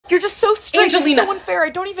You're just so strict. Angelina. It's so unfair. I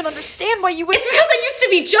don't even understand why you would. It's because I used to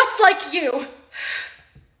be just like you.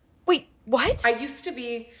 Wait, what? I used to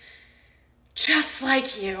be just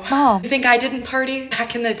like you. Mom. You think I didn't party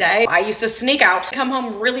back in the day? I used to sneak out, come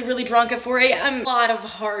home really, really drunk at 4 a.m. A lot of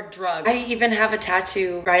hard drugs. I even have a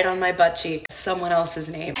tattoo right on my butt cheek of someone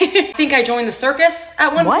else's name. I think I joined the circus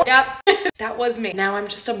at one point. Yep. That was me. Now I'm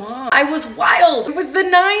just a mom. I was wild. It was the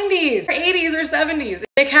 90s, or 80s, or 70s.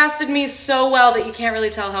 They casted me so well that you can't really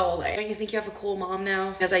tell how old I am. Don't you think you have a cool mom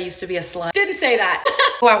now? Because I used to be a slut. Didn't say that.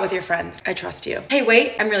 Go out with your friends. I trust you. Hey,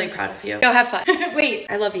 wait. I'm really proud of you. Go have fun. Wait.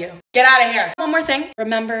 I love you. Get out of here. One more thing.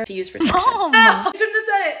 Remember to use protection. Mom. I shouldn't have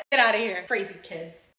said it. Get out of here. Crazy kids.